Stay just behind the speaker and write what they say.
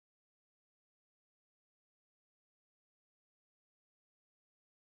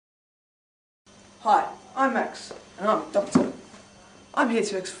Hi, I'm Max, and I'm a doctor. I'm here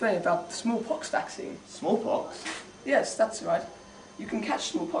to explain about the smallpox vaccine. Smallpox? Yes, that's right. You can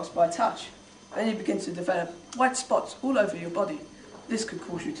catch smallpox by touch. Then you begin to develop white spots all over your body. This could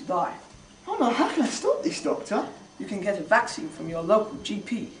cause you to die. Oh no, how can I stop this, Doctor? You can get a vaccine from your local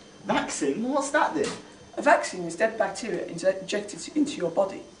GP. Vaccine? What's that then? A vaccine is dead bacteria injected into your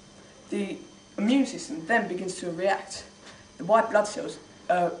body. The immune system then begins to react. The white blood cells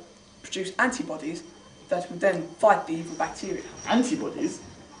produce antibodies that will then fight the evil bacteria. Antibodies?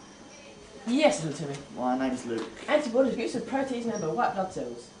 Yes, little Timmy. My name's Luke. Antibodies produce the proteins made by white blood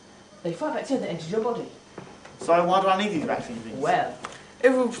cells. They fight bacteria that enters your body. So why do I need these vaccine things? Well, It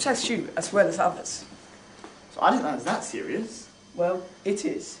will protect you as well as others. So I didn't know it was that serious. Well, it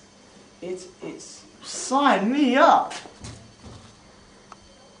is. It is. Sign me up!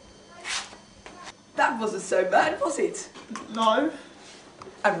 That wasn't so bad, was it? No.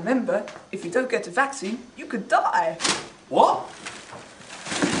 And remember, if you don't get a vaccine, you could die. What?